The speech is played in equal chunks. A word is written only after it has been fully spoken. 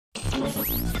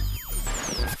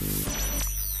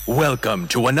Welcome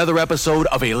to another episode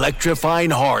of Electrifying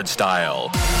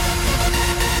Hardstyle.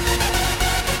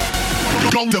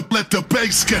 Don't let the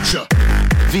bass get you.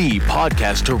 The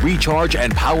podcast to recharge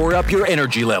and power up your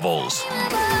energy levels.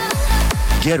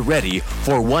 Get ready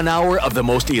for 1 hour of the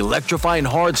most electrifying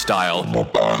hardstyle.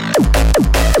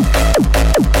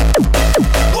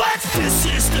 What? This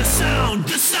is the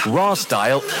sound. Raw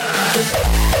style.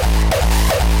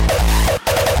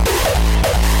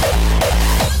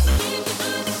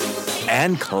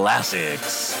 And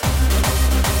classics.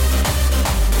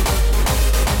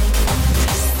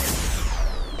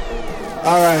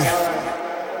 All right,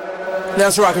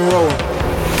 let's rock and roll.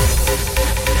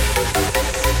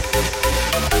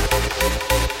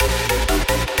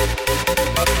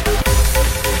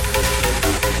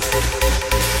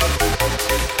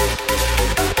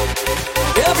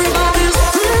 Everybody's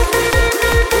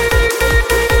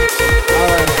All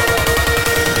right,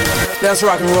 let's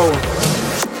rock and roll.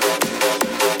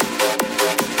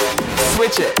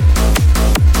 Switch it.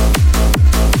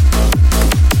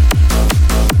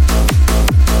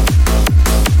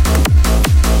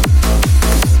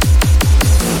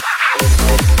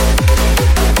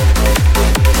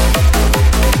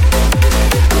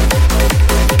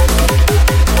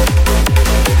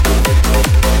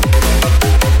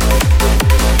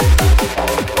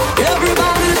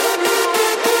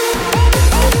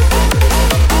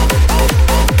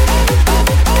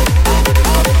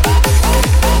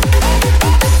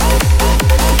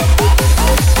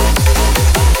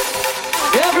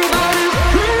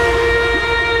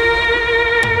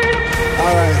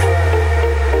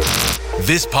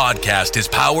 This podcast is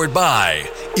powered by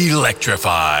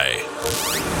Electrify.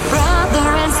 Brother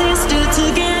and sister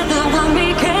together when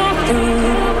we came through.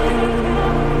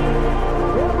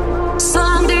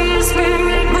 Sunday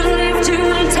spirit will lift you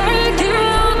and take you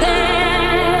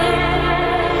there.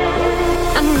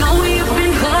 I know you've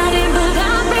been hurting, but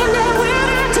I've been there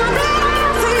waiting to be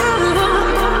there for you.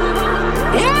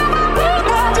 Yeah, my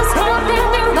people just helping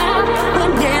you out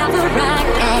whenever I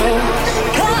can.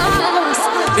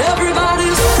 'Cause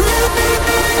everybody's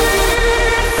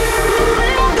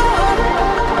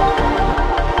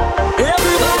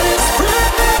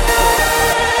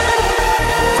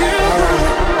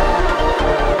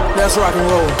Let's rock and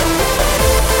roll.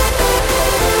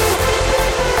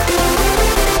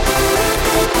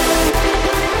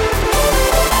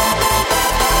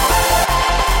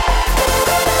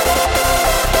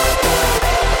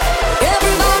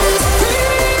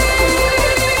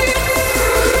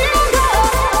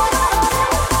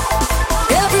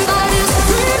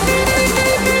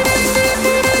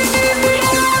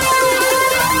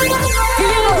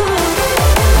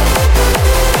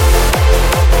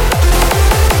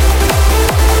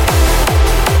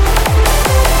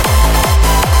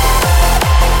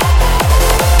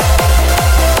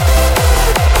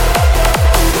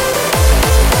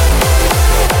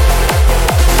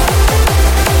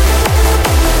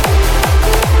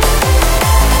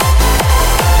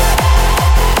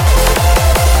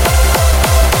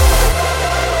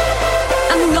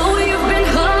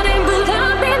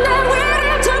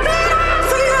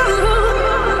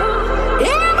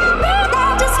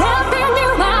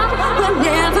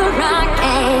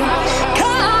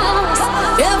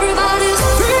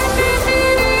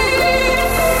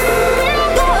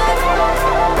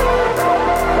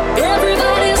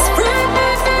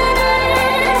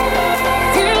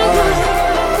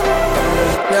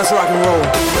 Let's rock and roll.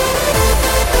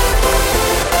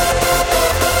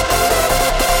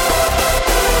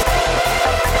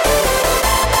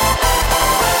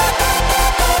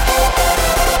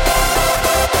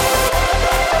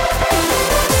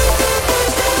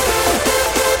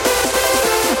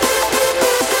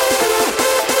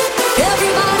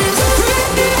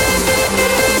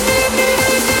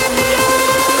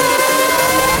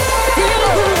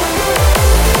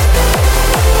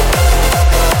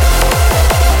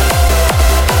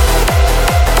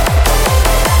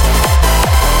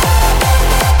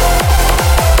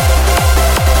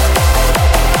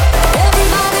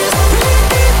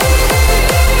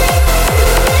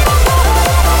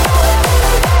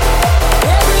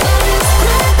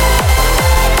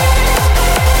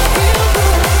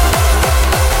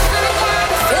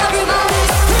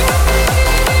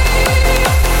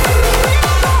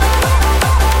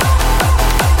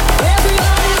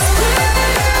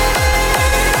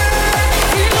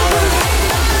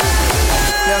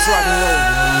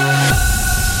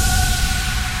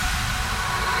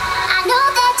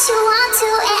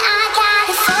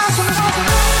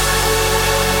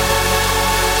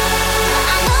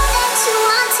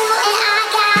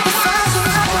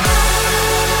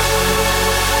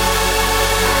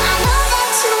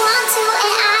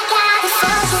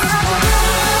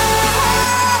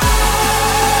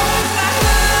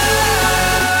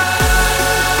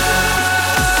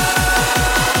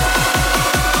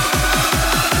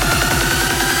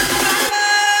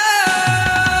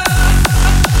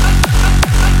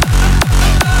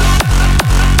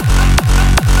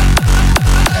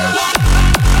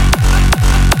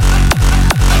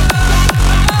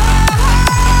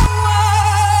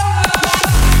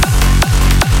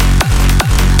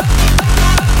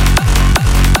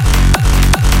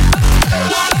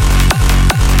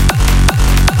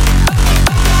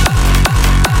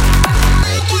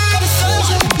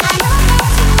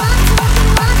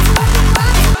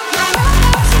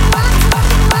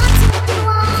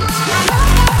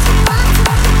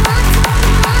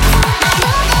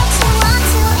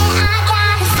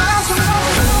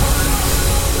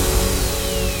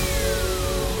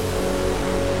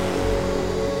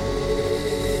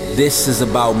 this is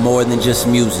about more than just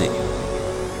music.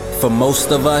 For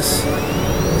most of us,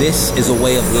 this is a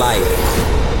way of life,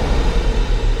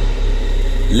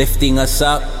 lifting us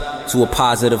up to a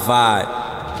positive vibe.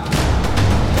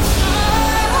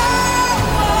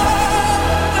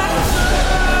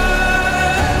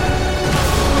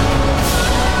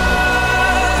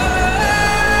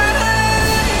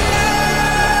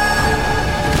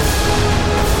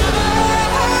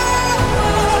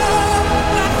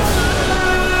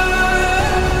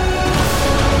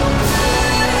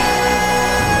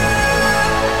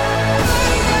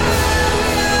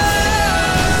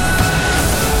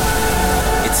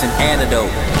 An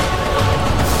antidote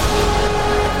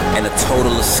and a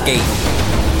total escape,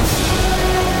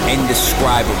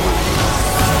 indescribable,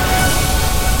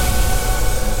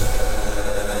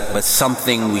 but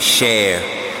something we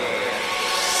share.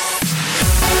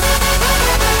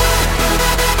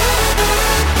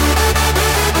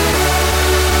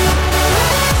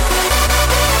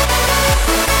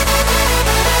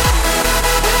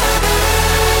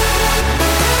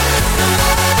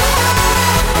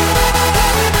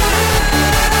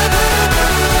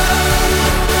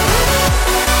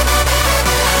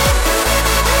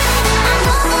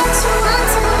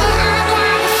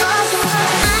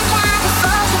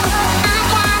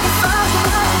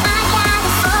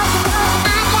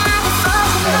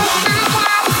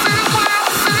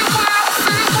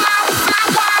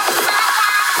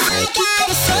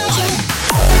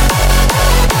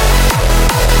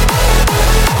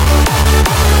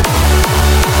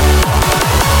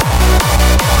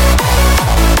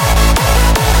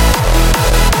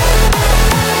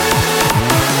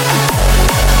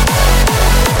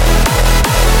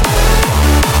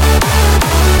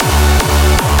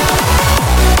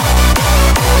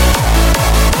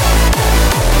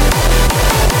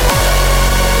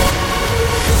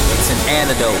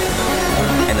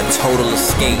 And a total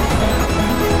escape,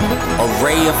 a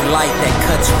ray of light that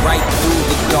cuts right through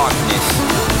the darkness,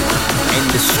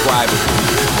 indescribable,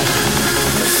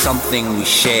 but something we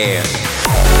share.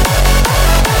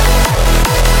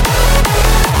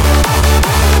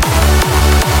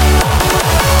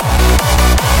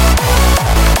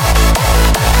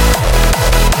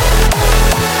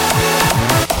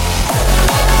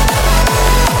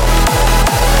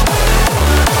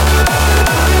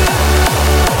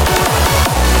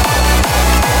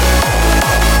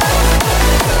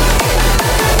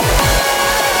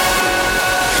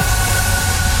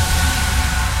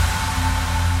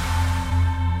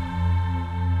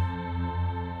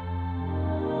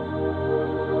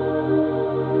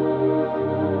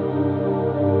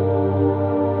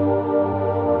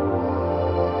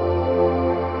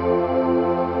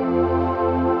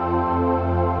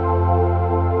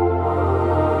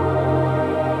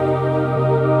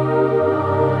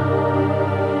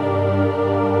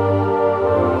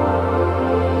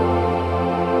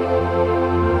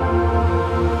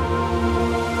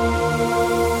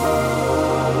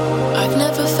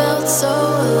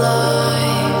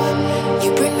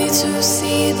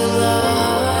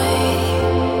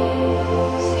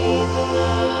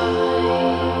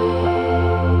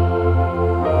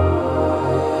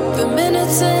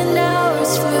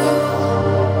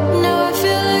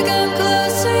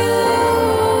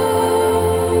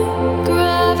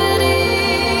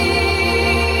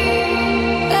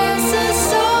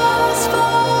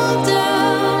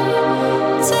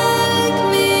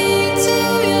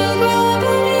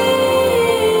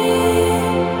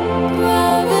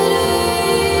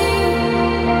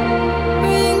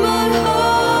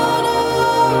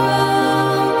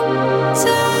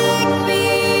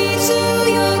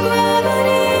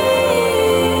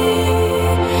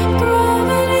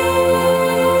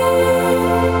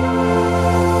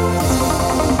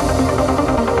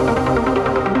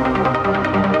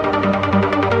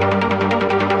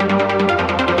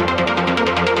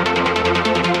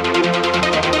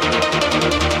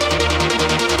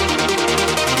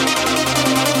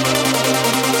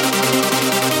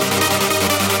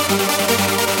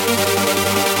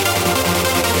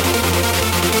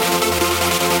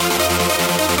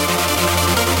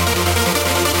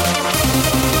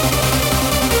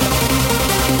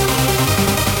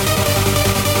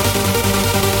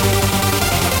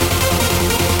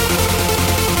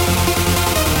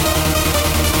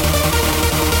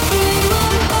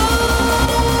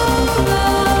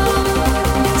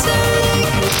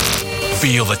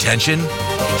 Feel the tension?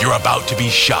 You're about to be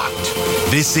shocked.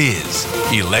 This is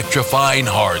Electrifying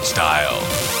Hardstyle.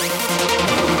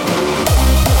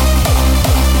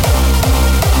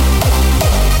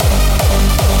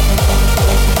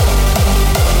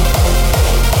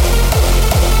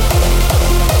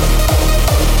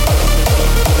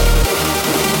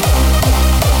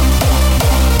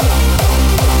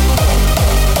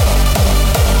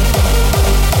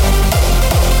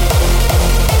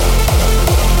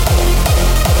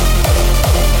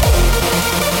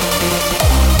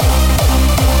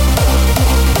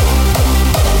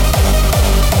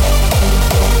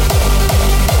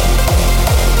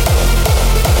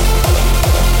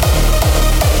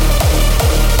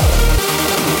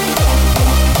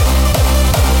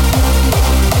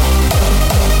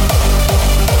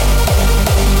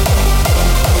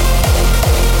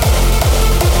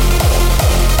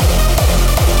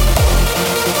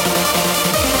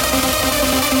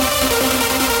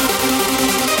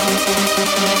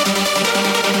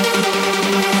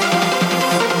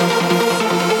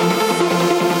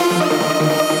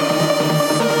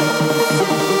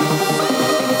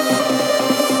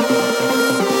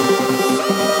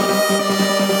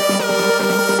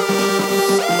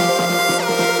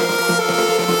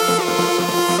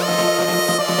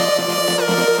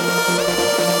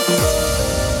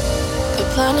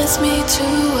 us meet to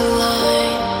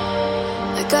align,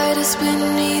 a guide us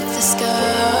beneath the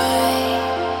sky.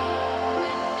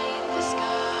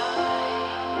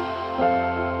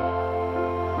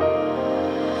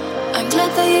 I'm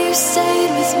glad that you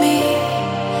stayed with me.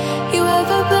 You have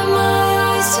opened my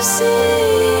eyes to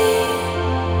see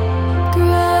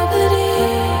gravity.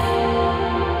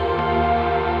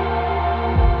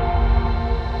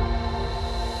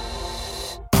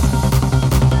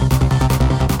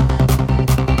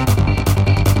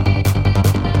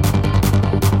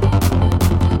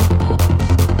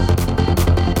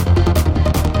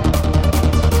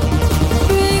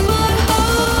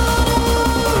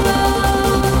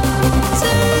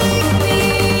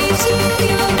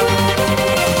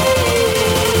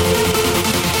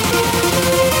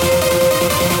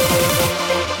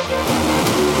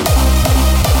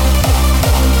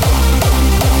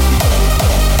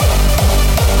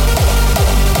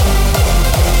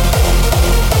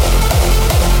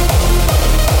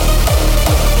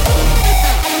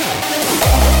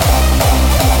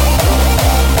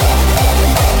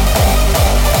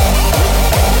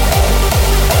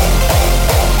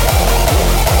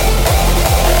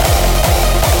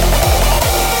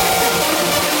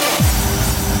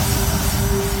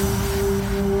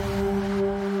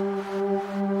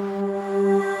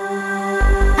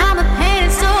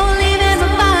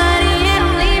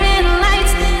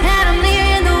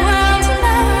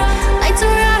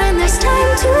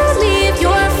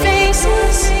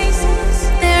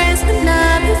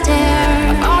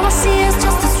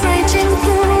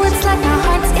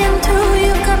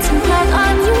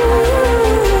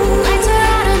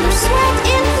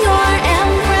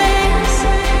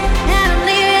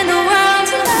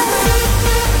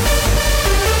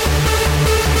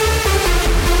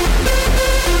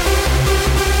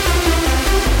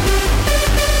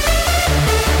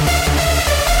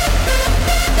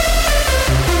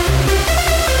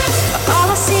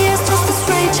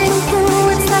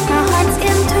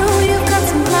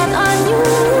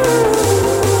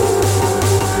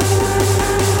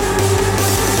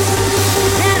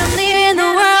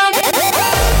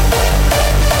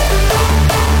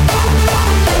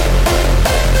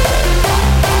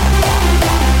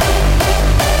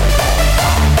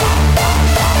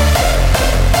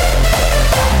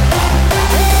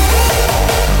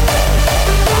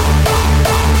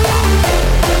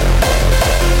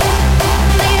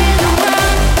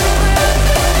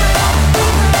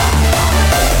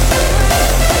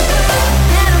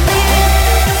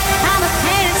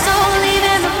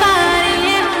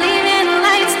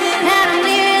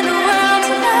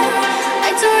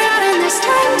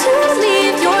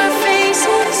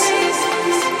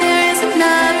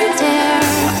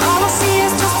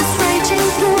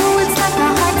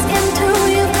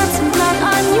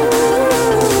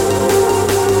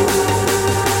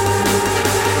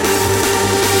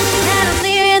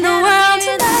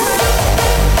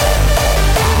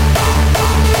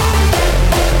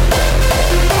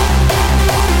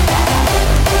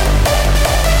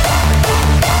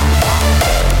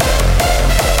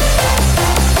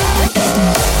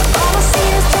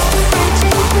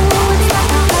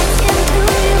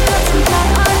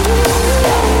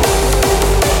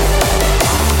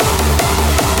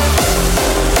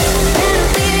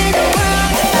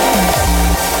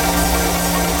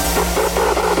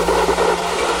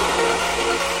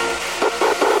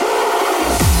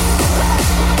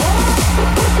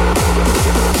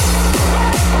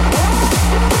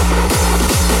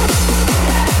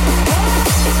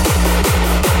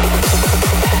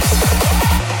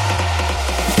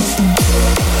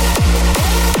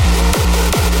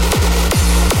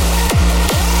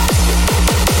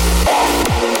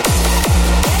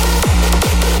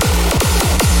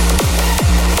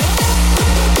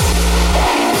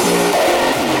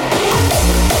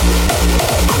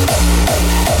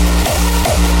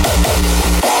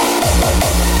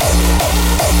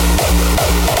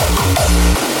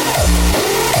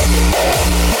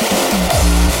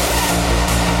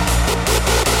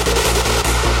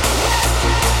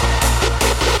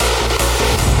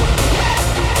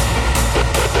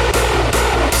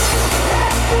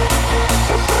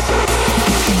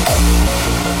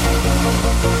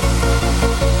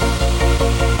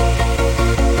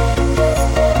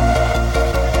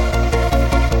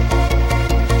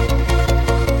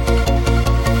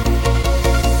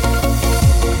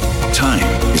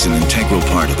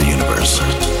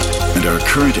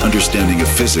 current understanding of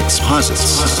physics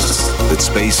posits that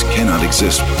space cannot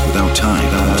exist without time.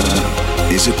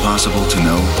 Is it possible to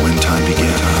know when time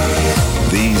began?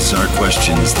 These are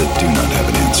questions that do not have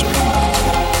an answer.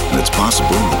 And it's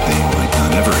possible that they might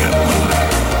not ever have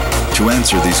one. To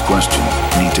answer these questions,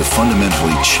 we need to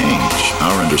fundamentally change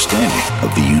our understanding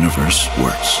of the universe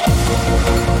works.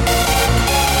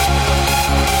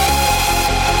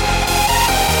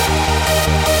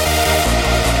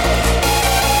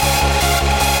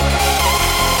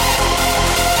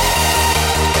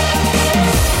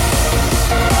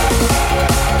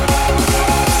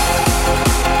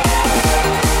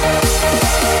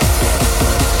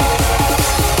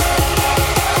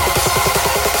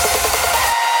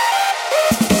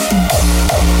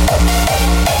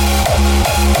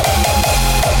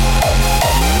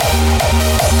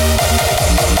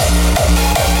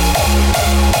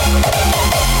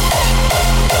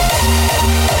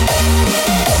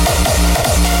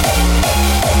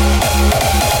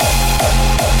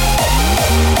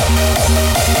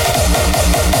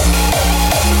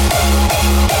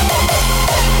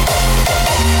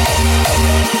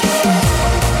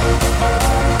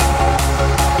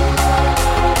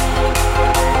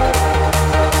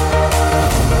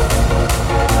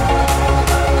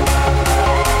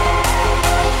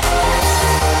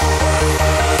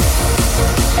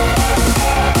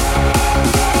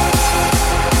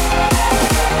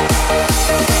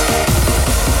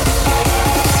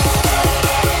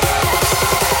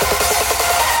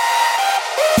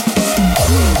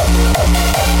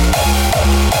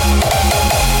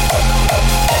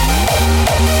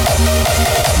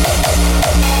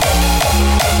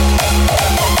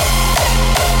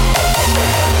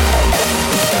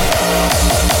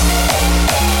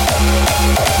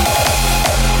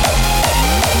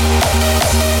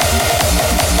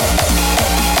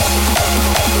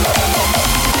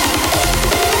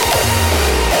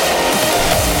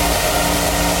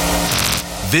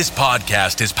 This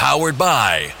podcast is powered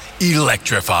by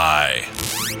Electrify.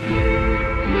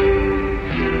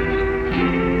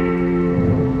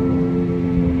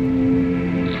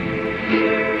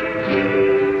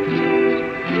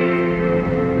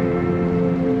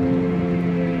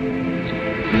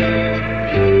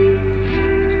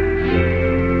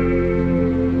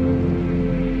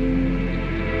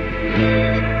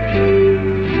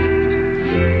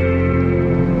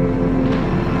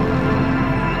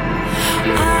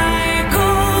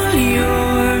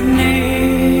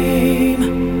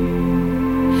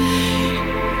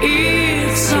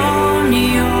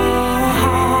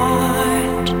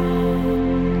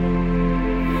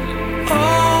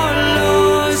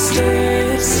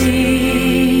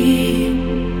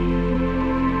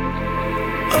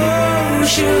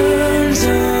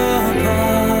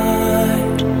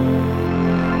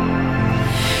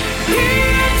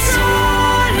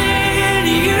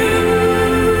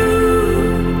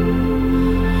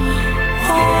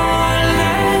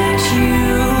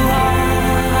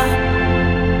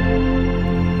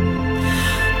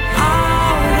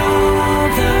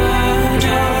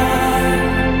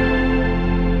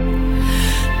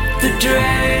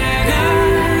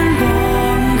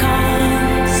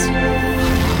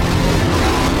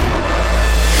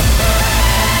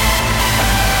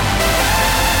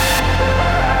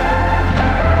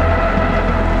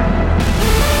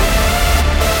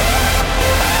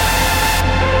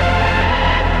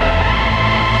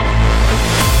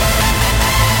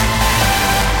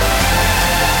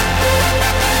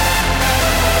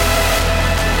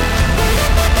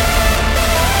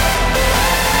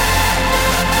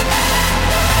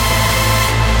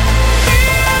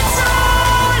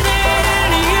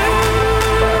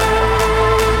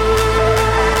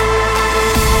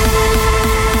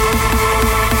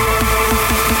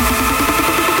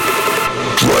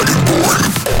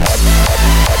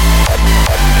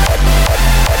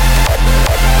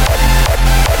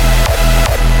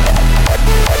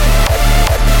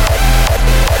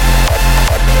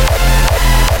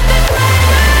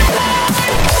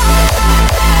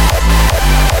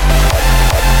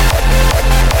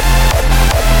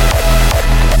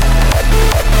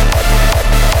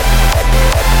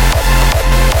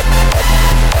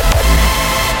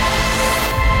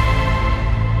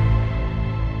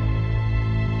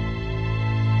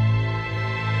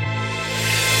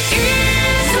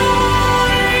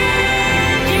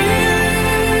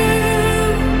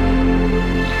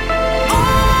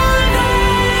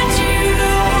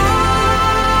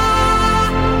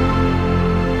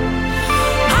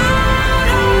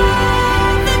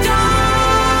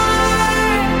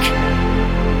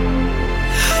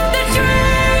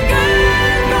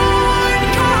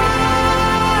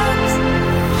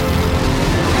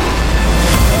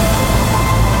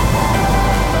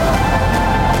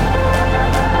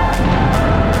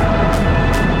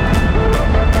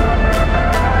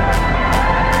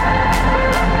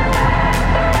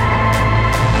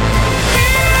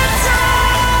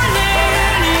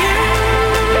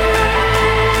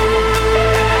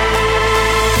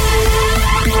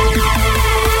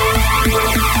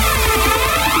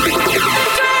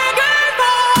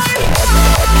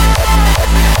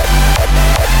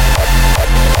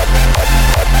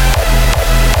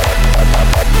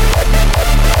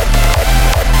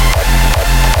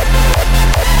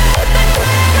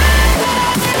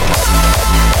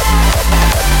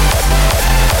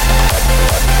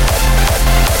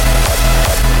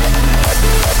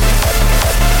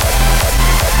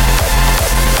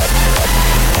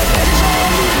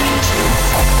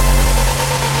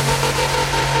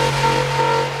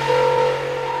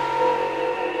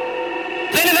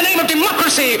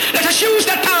 democracy. Let us use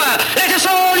that power. Let us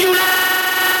all unite.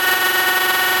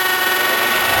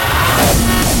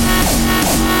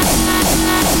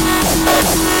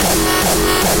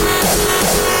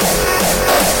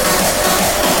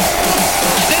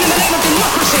 Then in the name of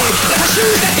democracy, let us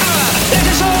use that power. Let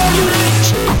us all unite.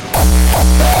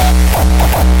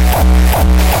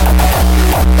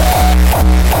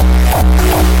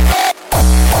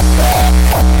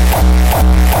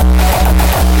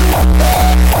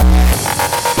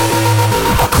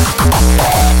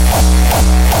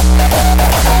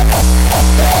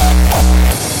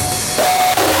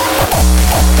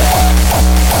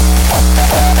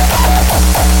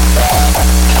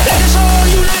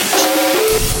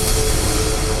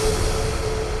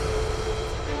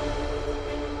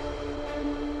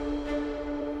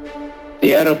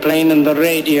 The aeroplane and the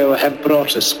radio have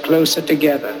brought us closer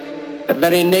together. The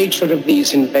very nature of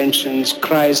these inventions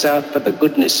cries out for the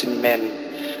goodness in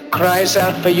men, cries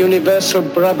out for universal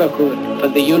brotherhood, for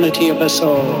the unity of us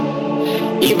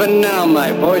all. Even now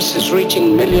my voice is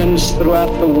reaching millions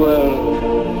throughout the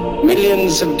world,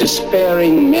 millions of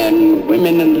despairing men,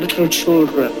 women and little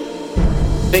children,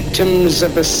 victims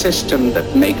of a system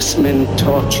that makes men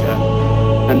torture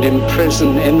and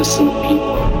imprison innocent people.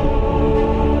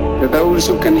 To those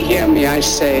who can hear me, I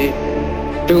say,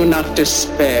 do not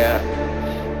despair.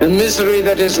 The misery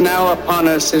that is now upon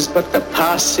us is but the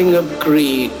passing of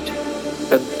greed,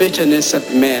 the bitterness of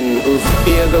men who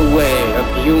fear the way of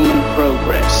human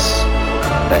progress.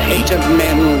 The hate of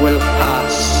men will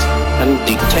pass, and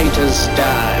dictators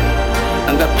die,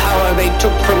 and the power they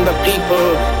took from the people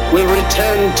will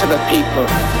return to the people,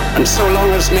 and so long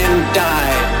as men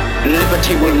die,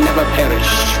 liberty will never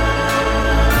perish.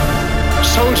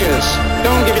 Soldiers,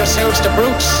 don't give yourselves to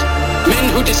brutes, men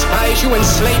who despise you,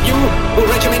 enslave you, who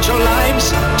regiment your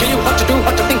lives, tell you what to do,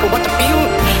 what to think, or what to feel,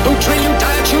 who drill you,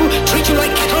 diet you, treat you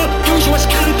like cattle, use you as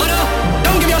cannon fodder.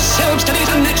 Don't give yourselves to these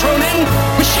unnatural men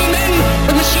with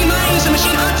machine minds and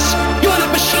machine hearts. You are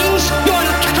not machines, you are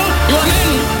not cattle, you are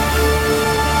men.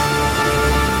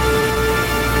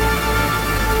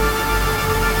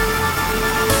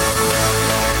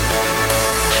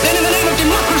 Then in the name of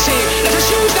democracy, let us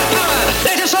use that power.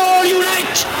 Let us all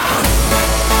unite.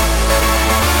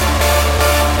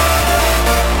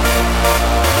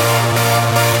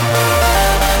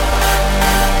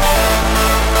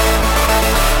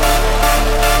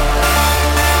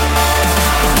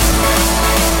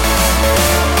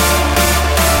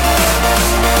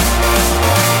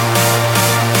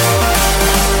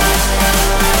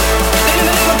 Then in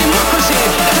the name of democracy,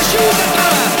 let us use that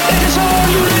power. Let us all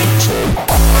unite.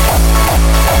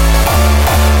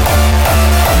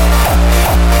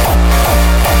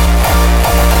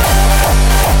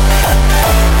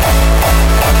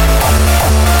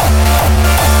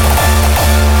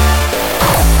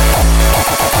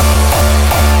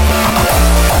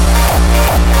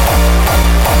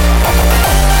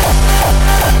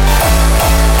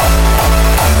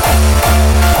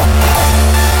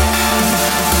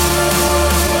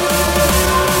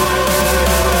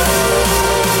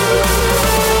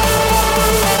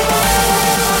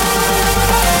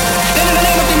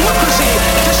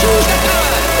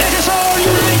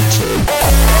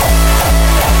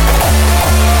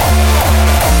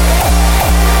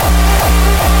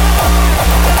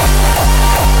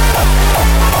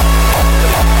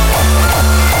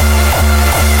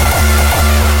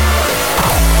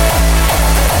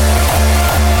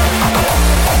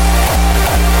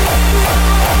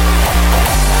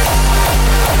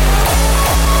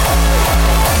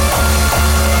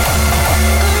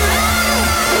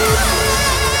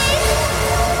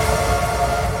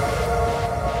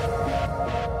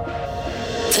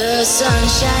 The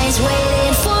sunshine's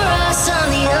waiting for us on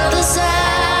the other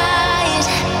side.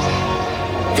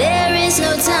 There is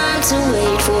no time to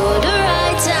wait for the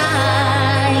right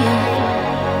time.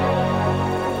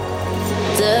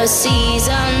 The seas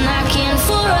are knocking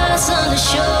for us on the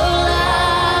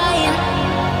shoreline.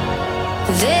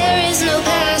 There is no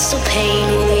past or pain,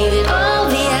 we'll leave it all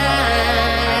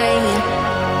behind.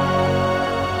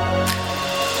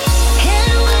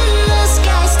 And when the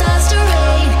sky starts to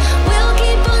rain, we'll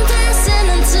keep on dancing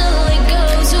until it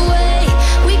goes away.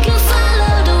 We can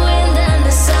follow the wind and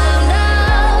the sound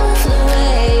of the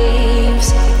waves.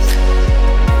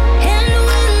 And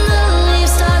when the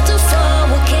leaves start to fall,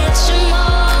 we'll catch them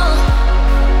all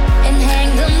and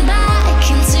hang them back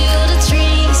into the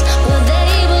trees where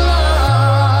they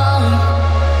belong.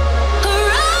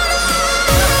 Around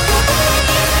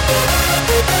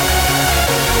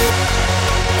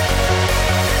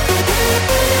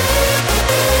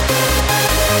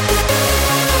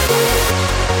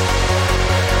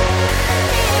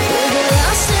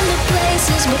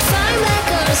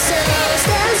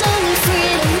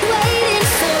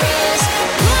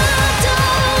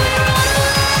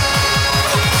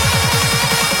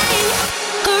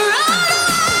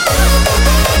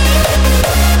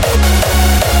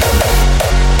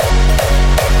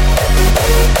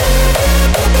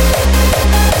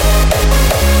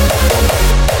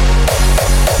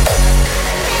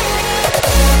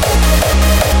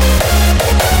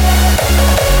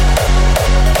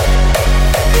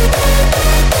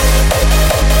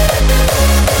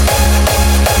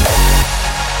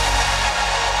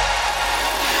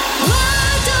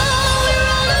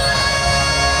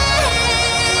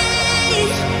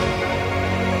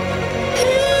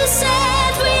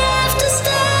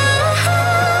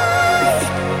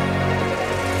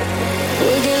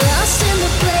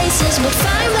we'll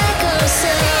find back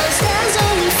ourselves. There's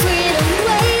only freedom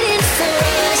waiting for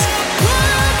us.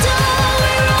 What do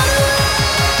we run away?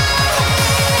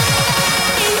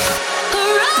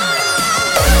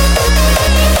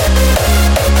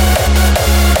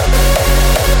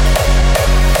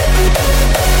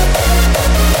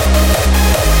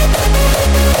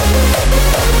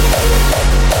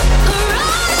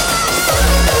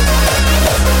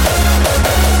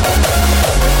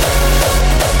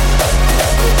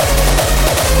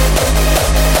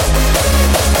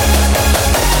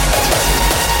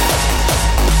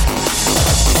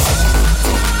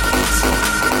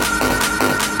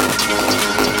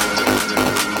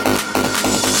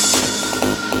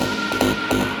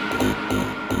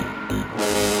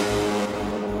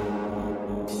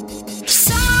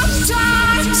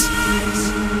 Sometimes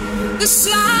the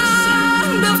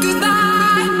sound of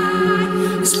goodbye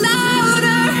is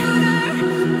louder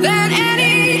than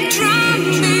any drum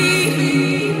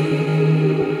beat.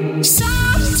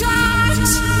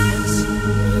 Sometimes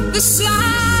the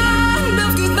sound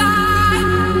of goodbye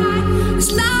is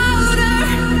louder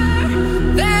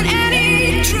than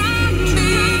any drum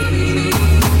beat.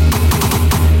 Sometimes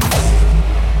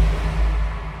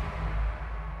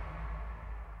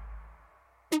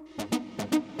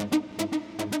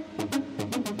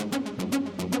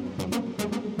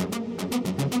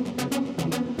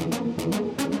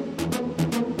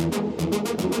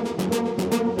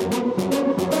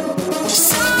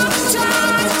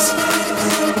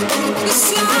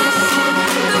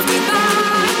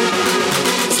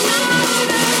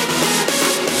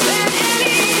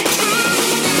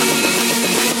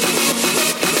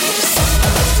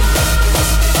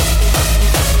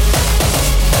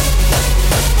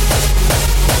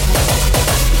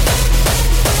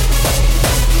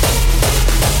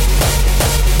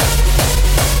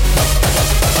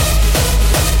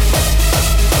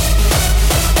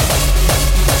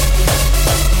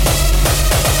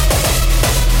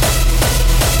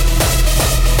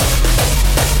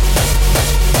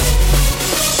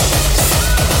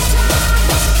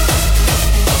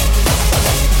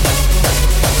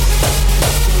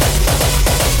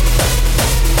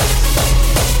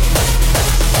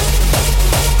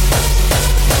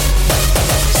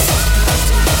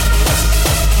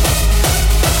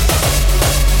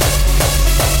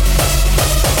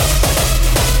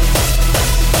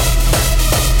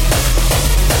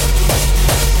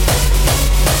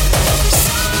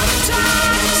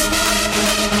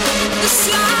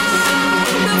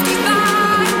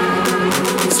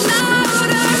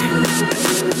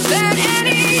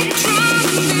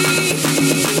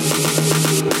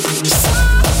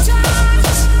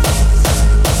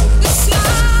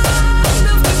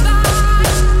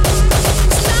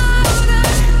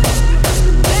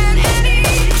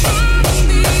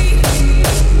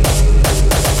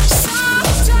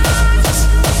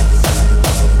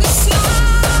the sound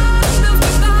of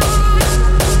goodbye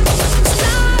is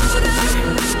louder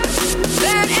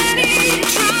than any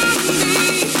drum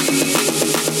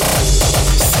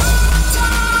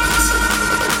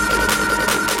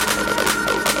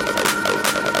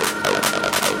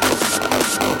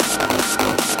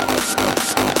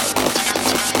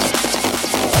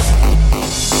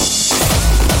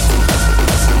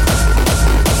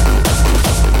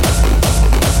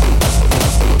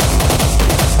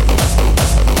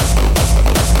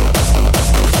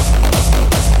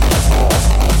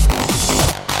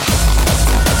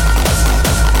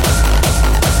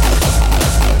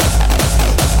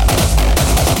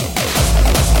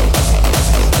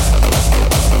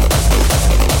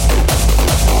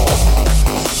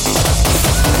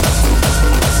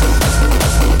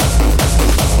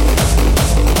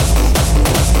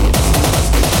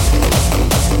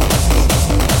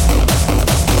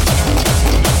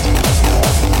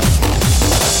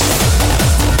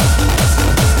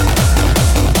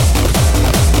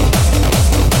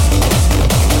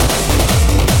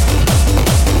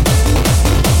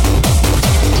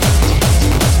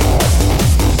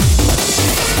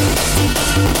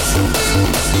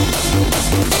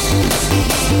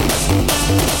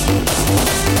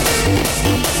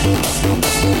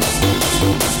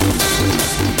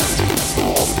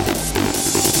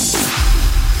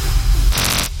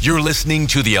You're listening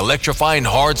to the Electrifying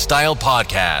Hardstyle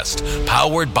Podcast,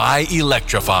 powered by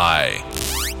Electrify.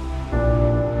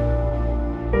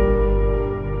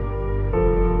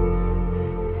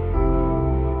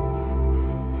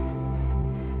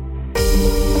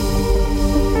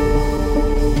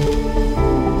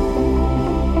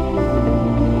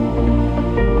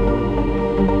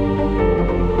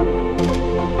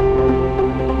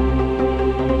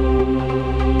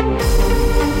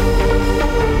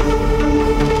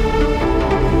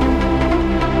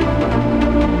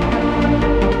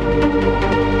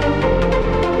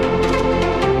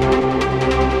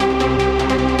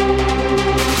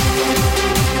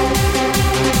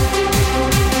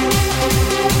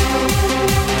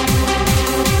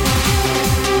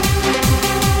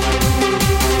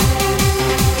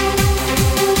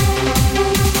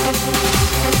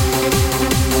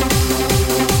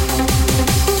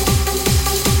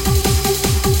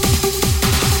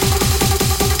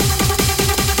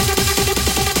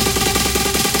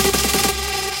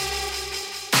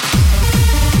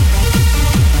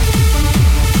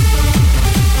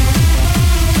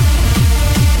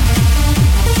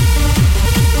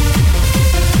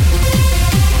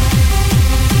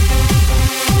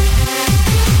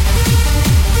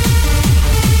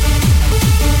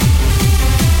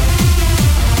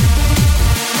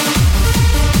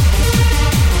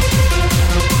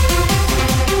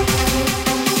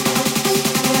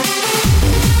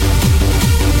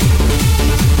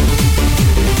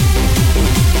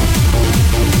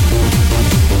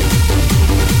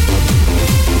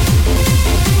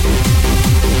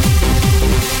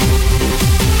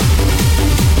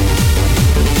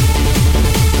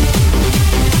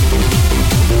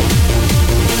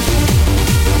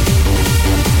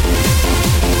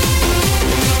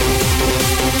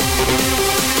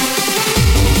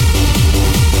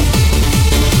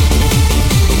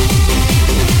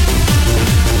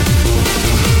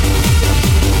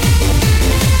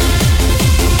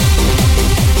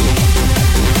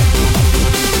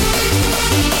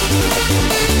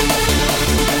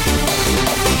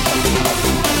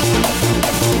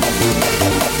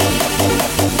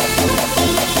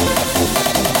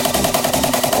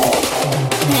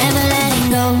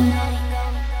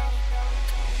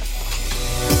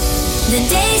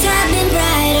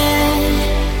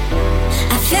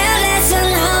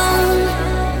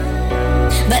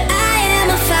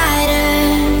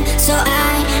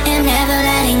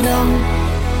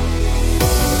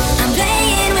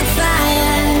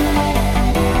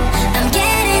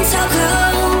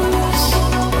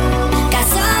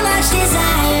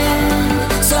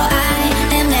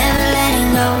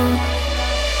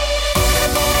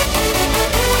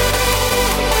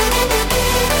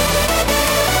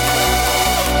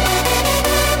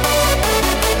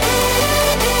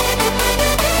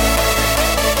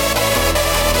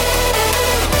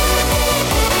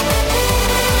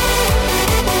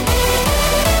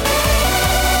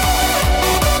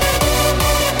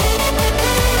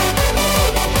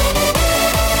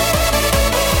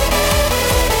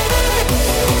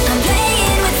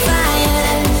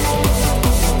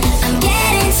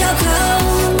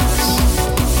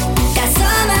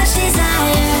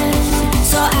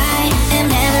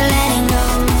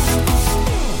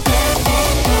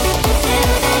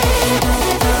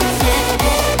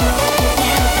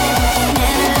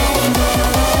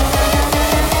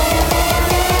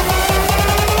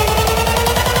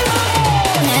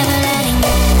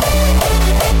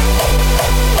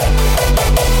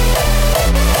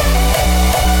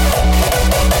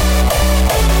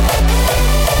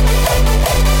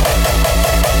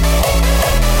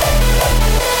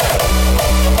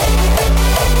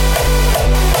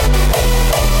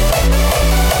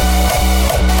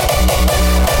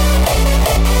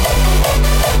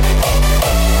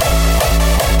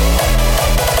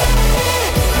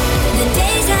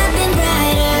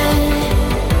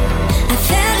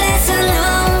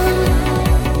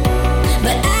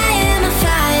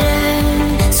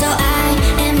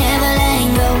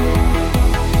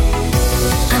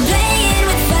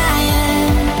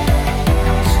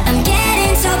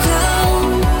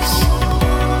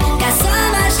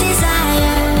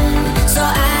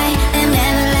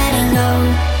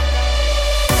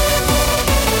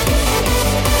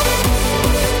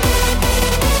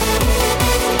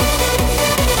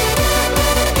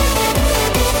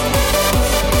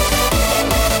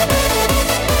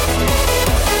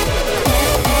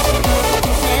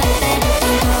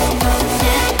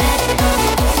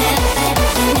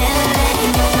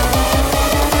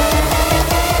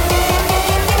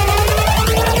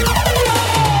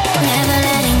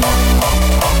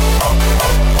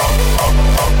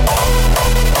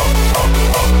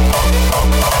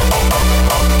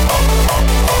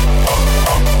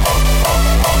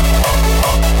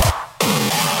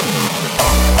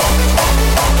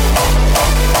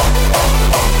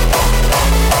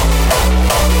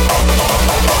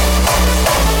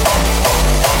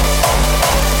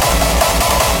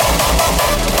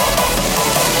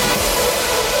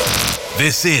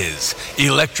 This is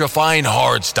Electrifying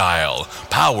Hardstyle,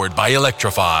 powered by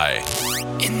Electrify.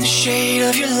 In the shade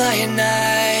of your lying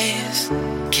eyes,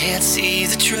 can't see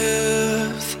the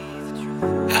truth.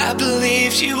 I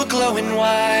believed you were glowing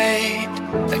white,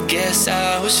 I guess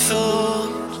I was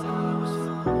fooled.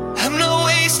 I'm not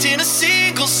wasting a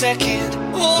single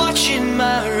second watching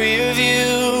my rear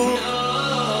view.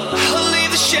 I'll leave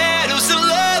the shadows of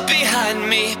love behind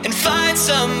me and find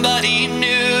somebody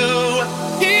new.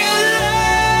 Your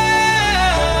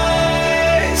lies,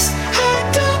 I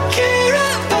don't care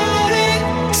about it,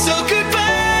 so goodbye.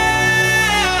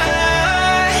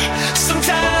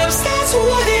 Sometimes that's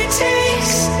what it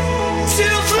takes to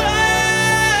fly.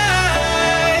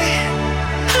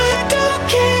 I don't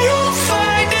care, I'll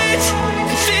find it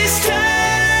this time.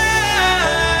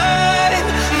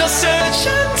 No search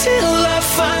until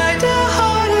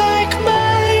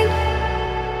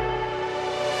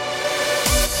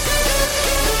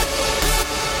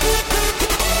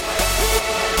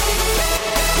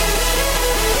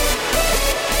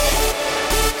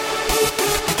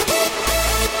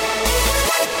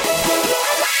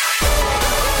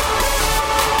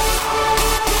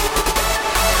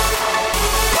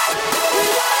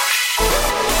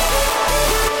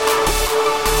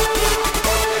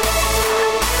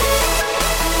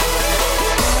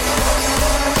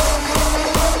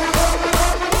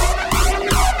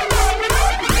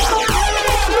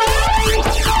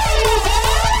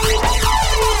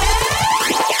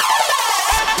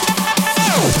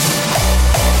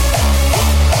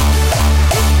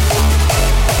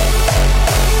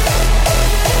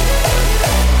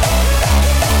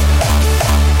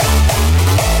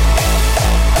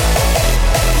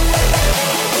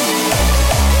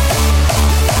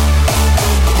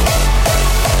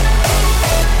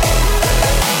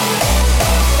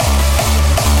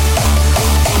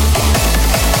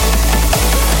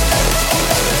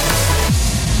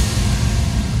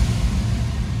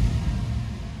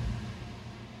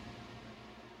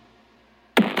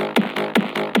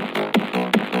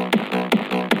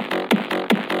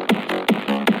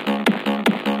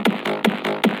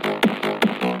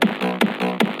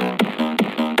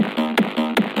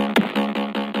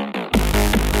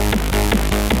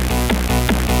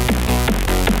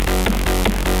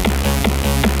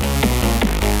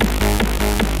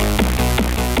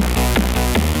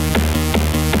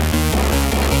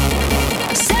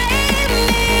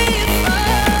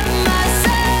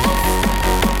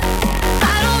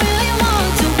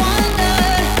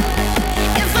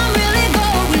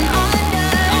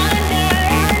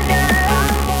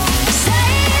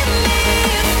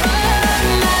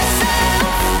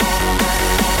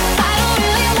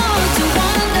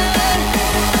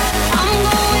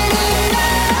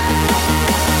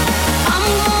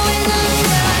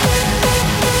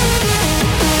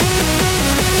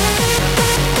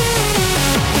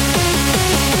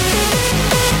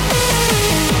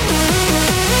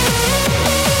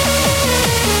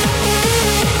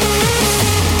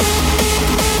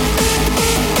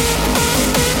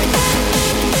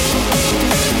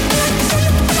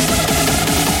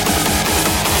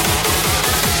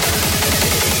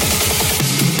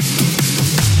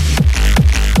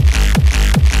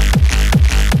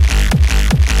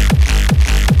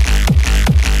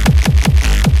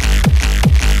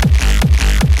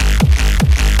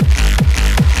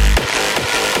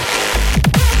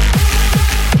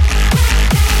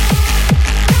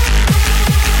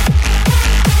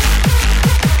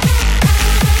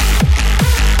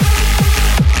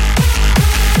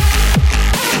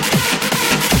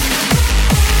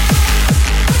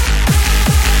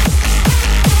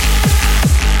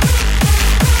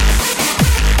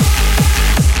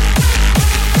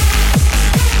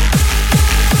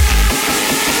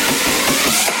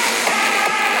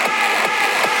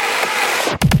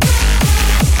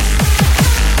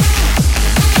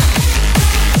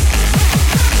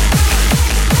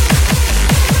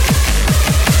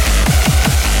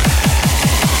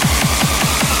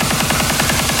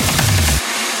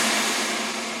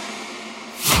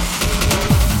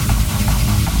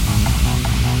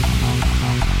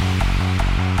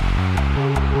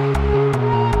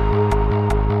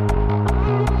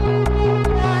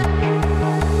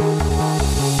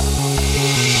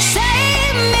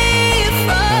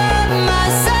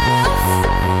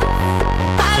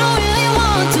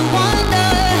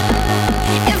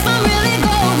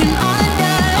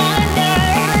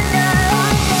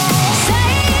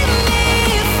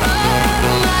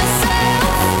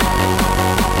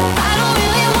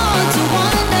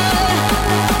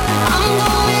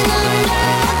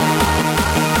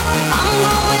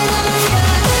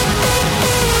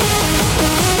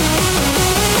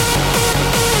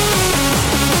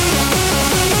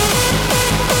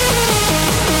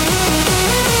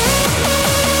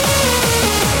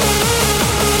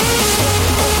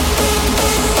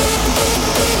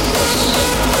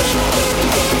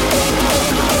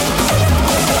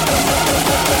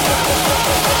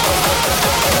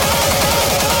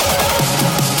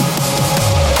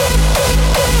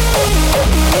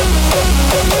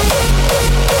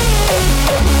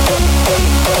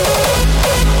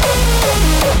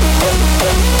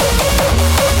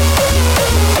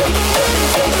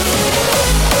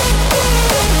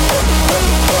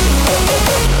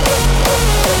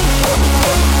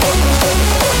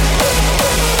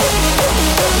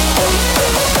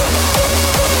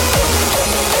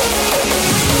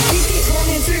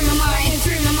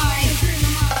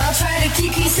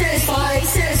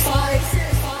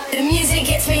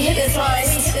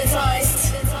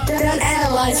Don't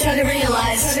analyze, try to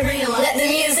realize. Let the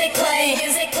music play.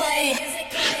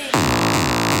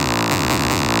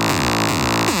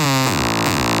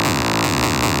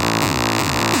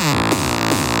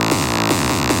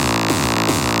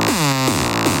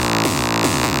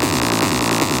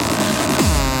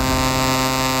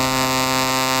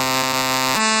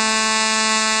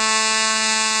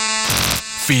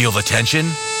 Feel the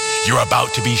tension? You're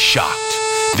about to be shocked.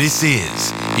 This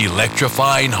is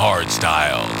Electrifying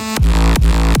Hardstyle.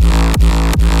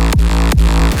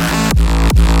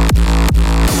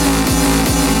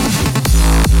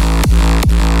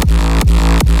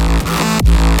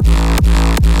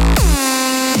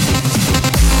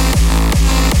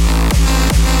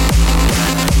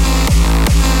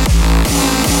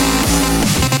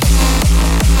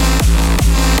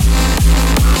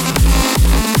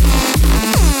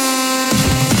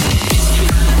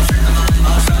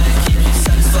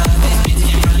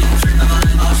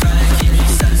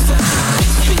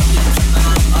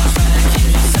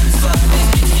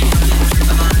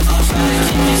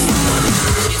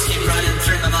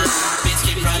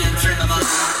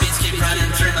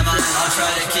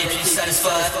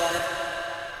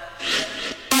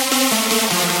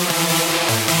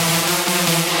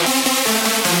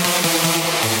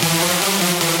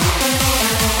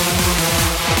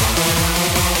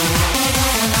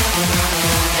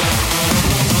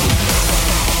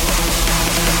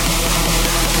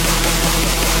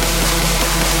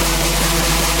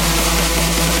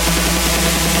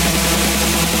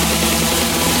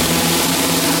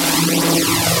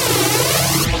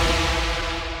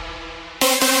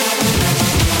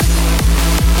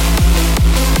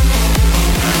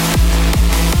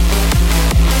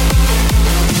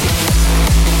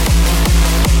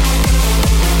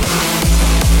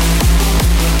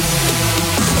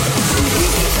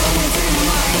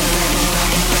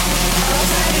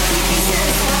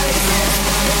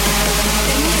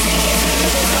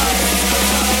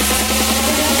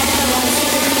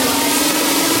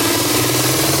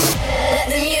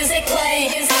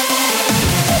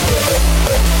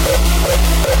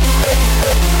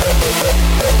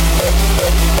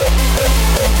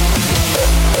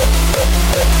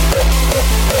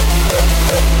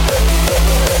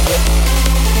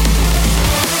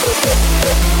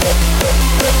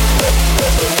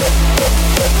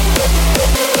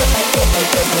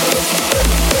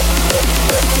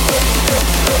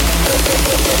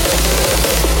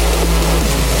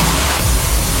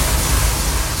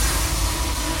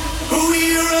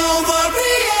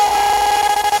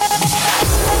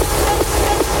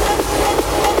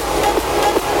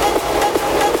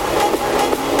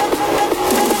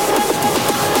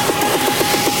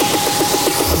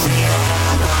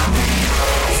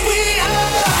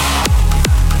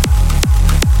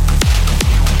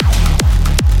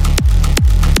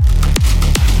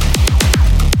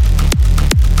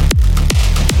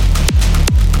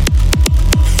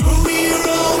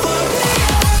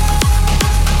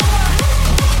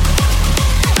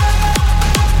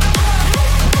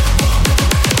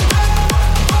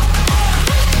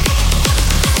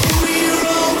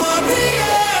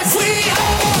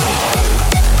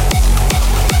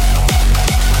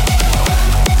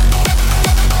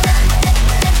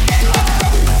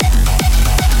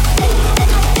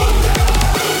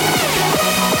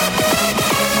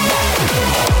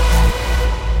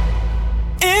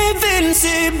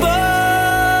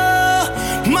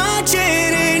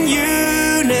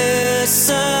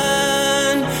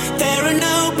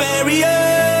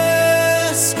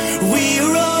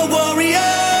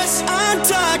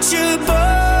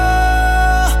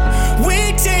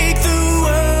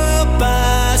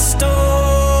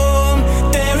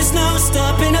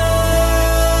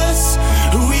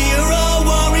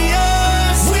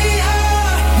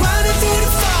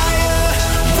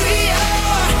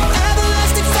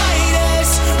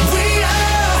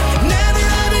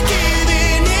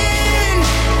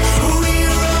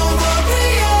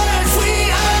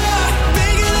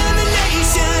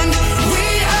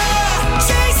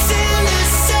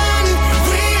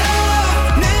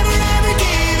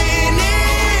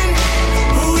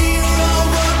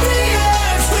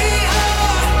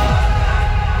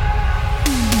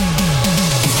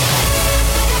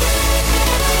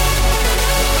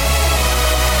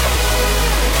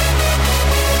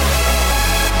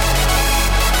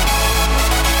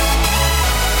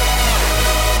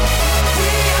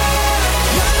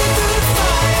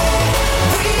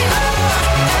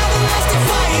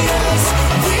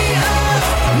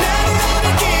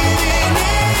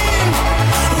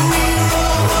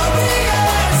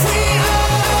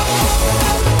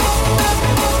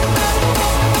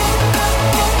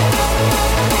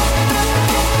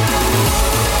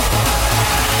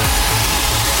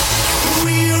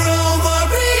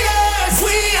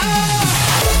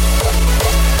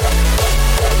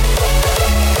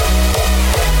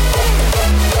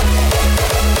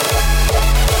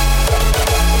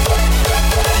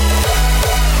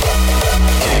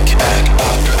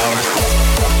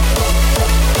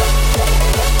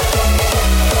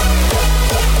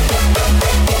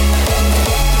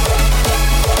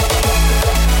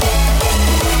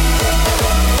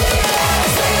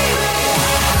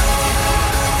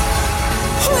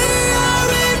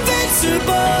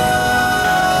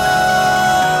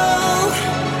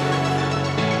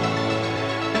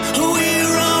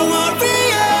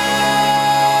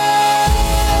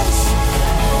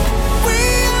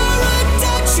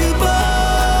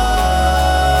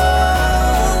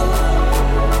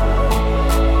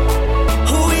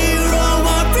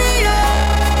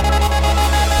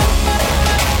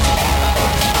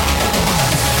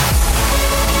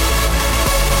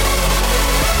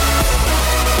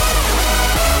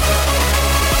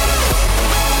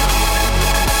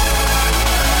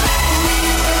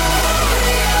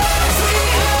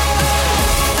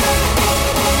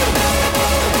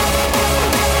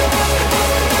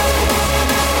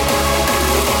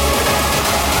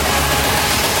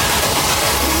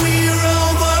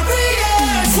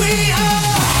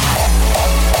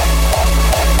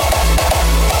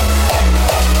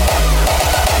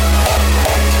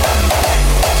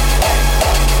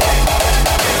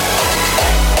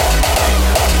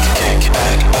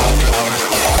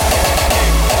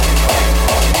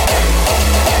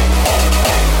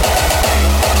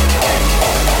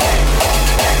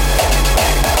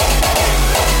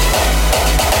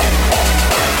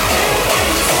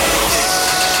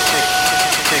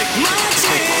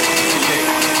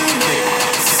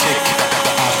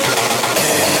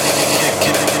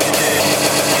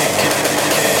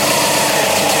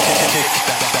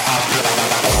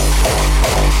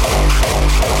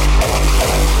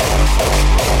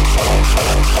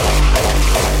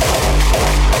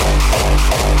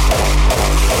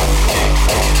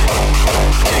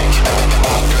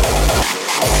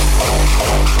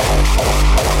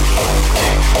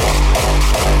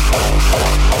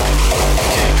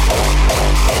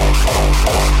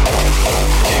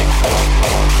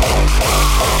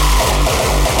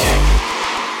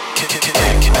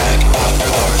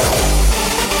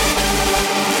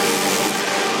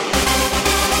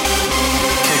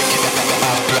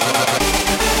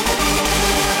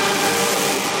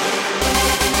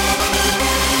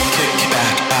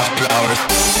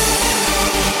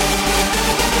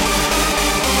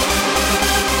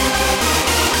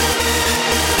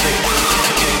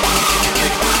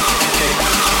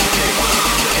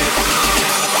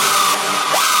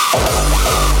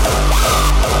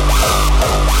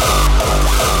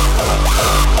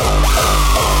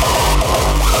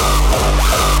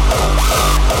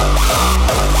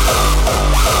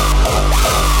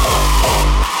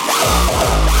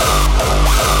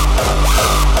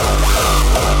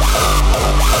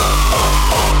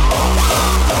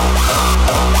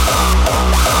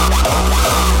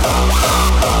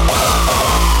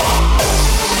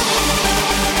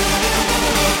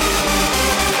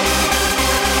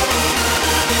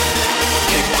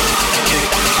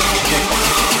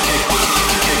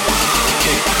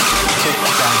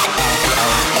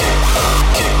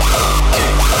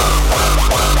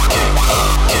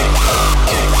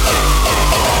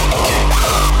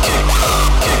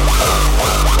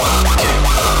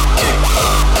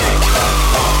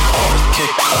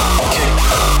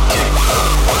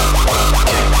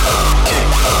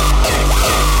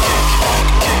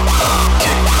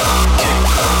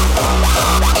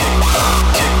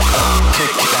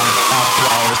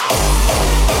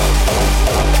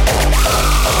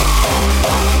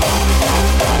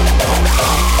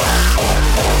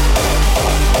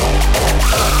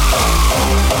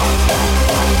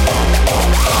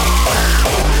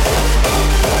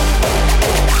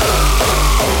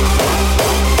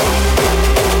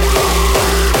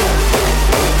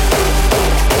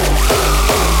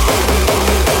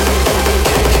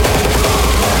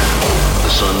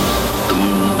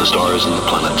 the stars and the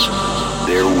planets,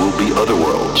 there will be other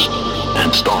worlds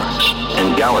and stars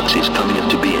and galaxies coming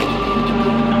into being,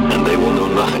 and they will know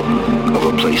nothing of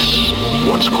a place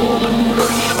once called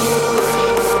Earth.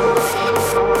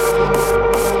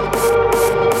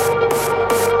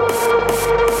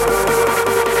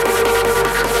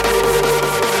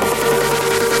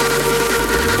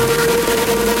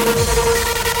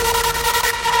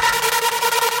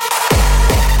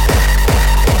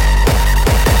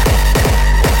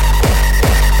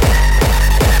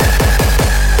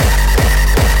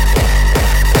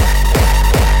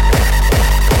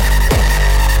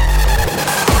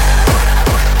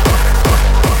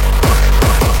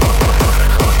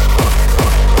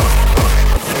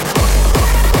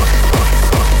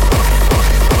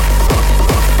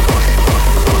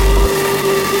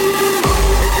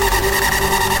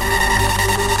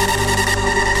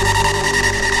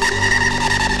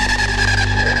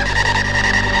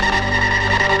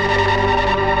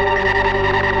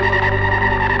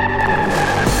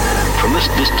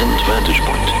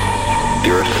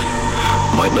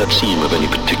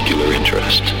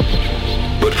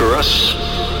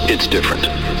 It's different.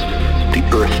 The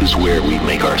Earth is where we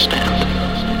make our stand.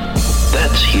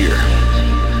 That's here.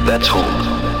 That's home.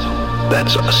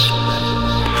 That's us.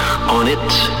 On it,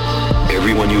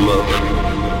 everyone you love,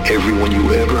 everyone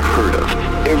you ever heard of,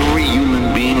 every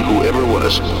human being who ever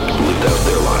was, lived out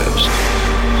their lives.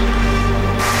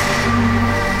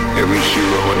 Every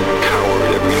hero and coward,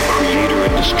 every creator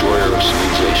and destroyer of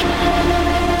civilization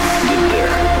lived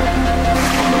there,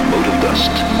 on a mote of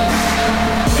dust.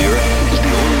 The Earth is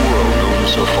the only world known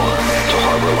so far to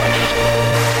harbor life.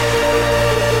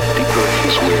 The Earth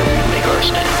is where we make our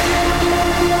stand.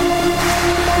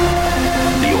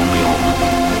 The only home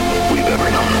we've ever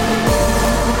known.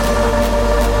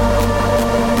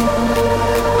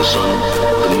 The sun,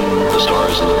 the moon, the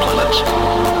stars, and the planets,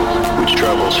 which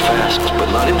travels fast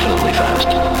but not infinitely fast,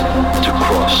 to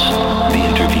cross the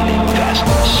intervening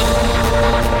vastness.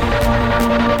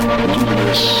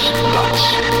 Luminous dots,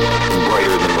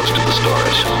 brighter than most of the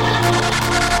stars.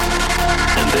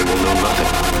 And they will know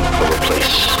nothing of a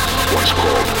place once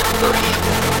called Earth.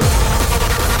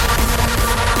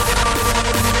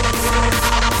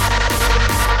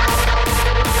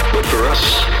 But for us,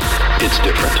 it's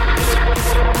different.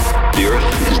 The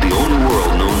Earth is the only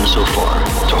world known so far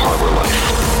to harbor life.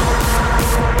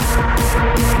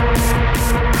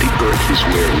 The Earth is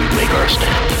where we make our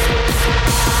stand.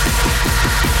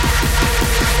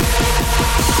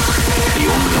 The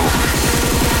only home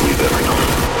we've ever known.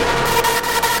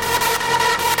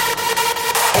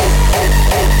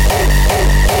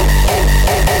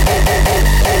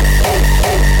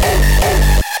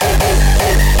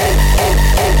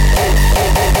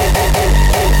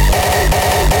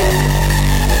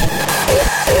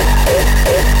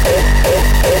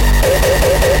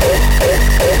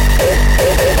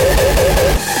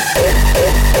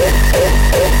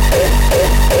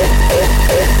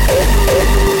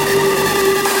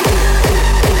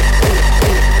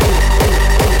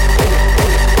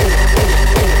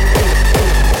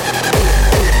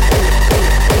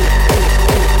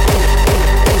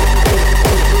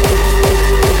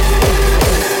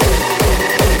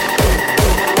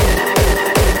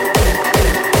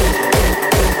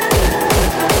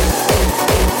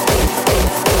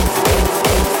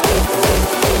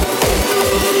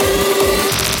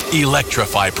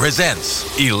 Electrify presents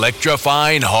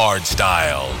Electrifying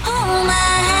Hardstyle. Hold my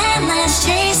hand, let's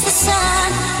chase the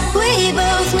sun. We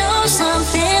both know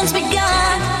something's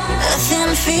begun.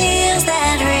 Nothing feels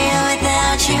that real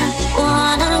without you.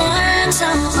 Wanna learn so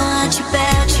much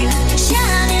about you.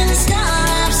 Shining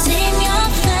star, I've seen your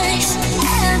face.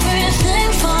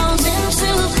 Everything falls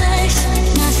into place.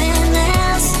 Nothing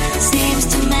else seems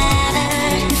to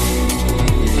matter.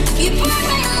 You brought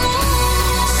me along.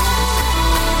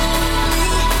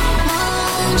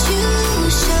 Won't you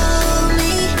show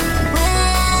me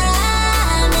where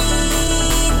I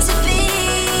need to be?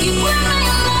 You brought me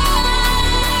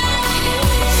along.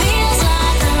 Feels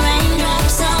like the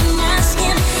raindrops on my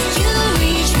skin. You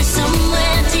reach me somewhere.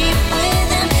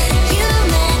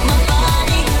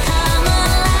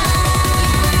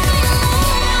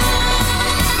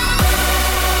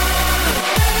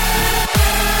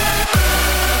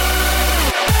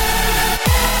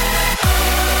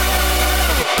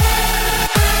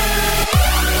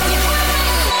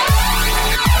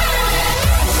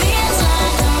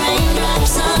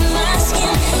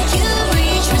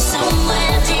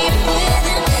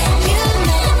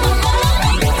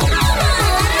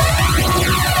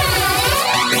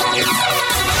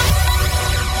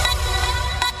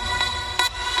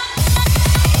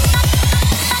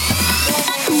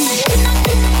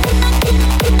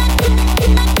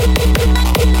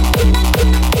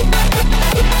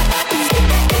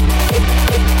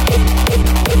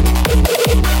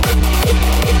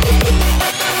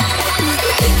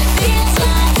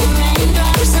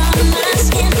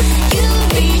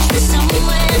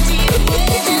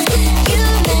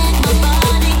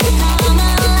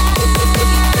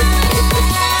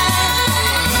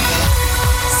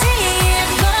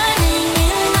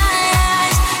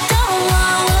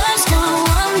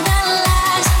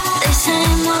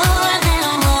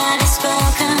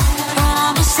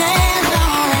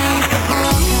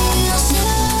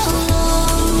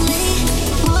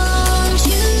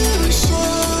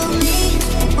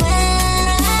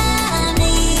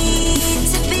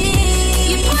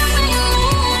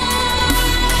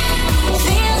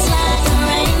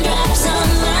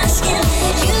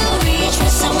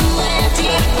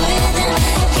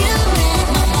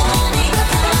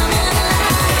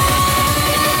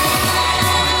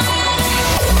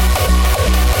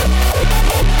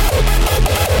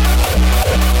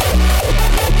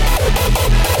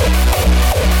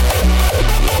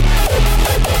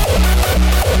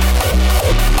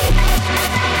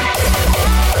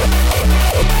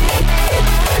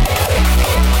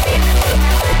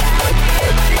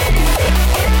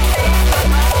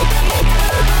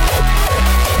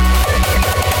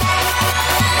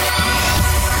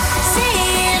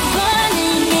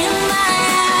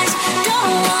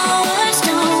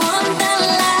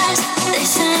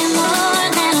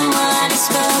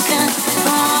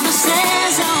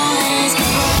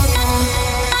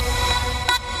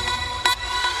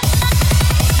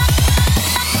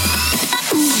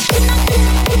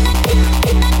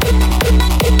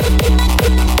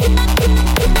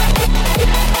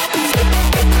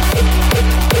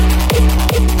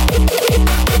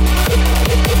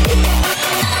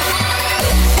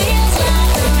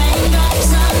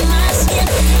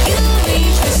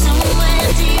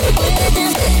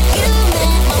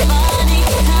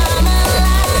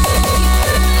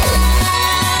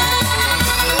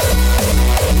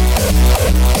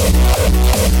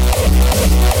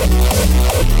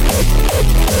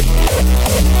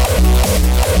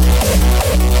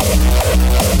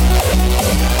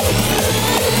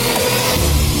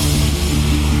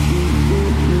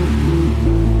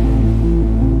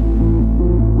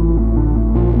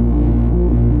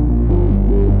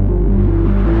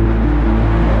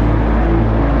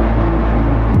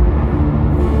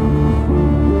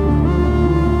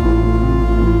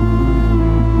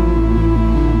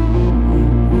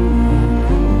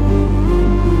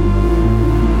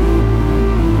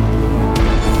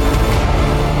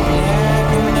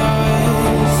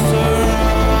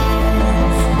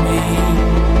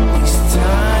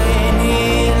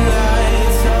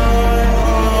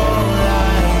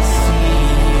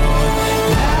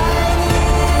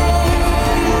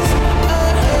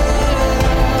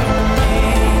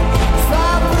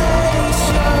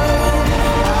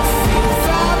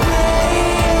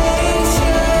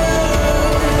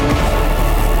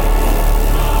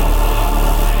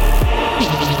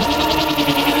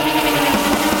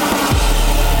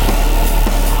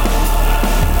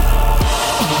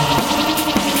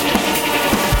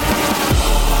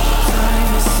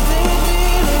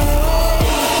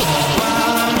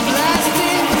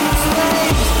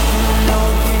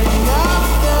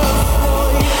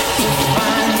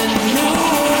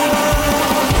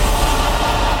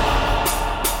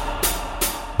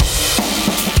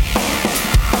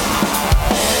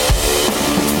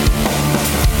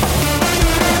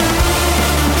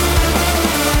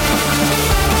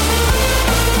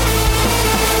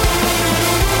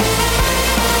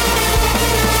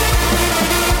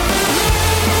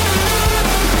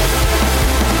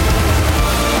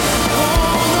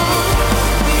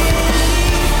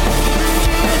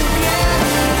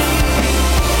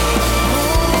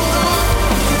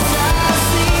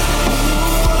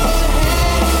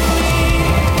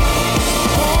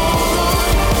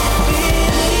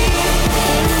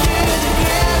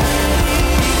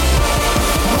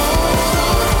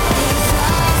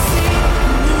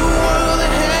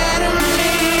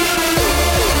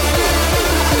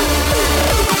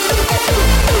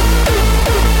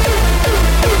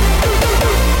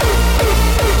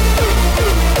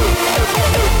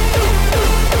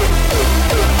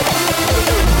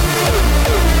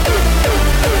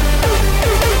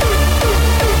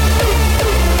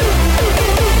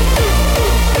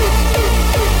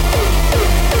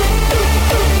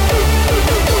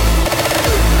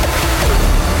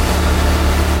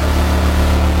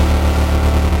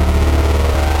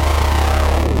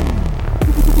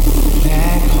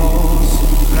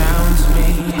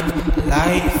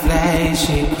 flesh,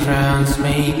 it grounds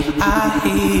me. I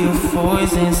hear your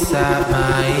voice inside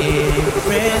my ear. It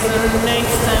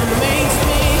resonates and makes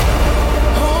me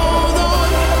hold on,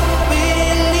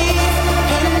 believe,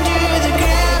 under the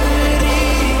gravity.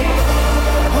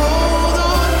 Hold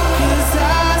on, 'cause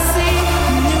I see a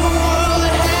new world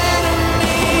ahead of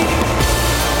me.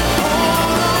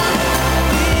 Hold on,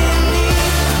 believe,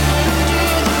 under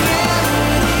the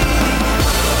gravity.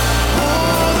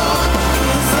 Hold on,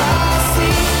 'cause I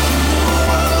see a new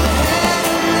world ahead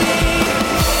of me.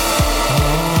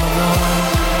 Hold on,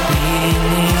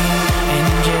 believe,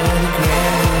 enjoy the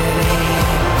gravity.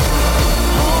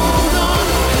 Hold on,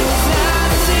 'cause I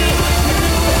see a new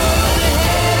world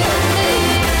ahead of me.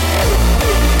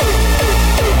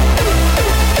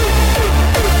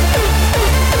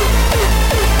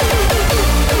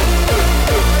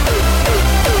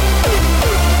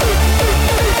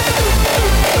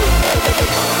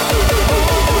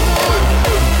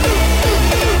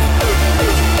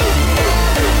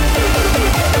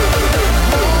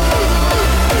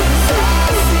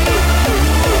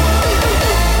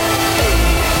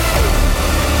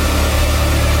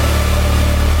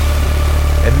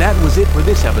 And that was it for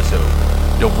this episode.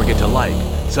 Don't forget to like,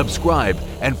 subscribe,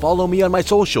 and follow me on my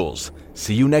socials.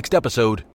 See you next episode.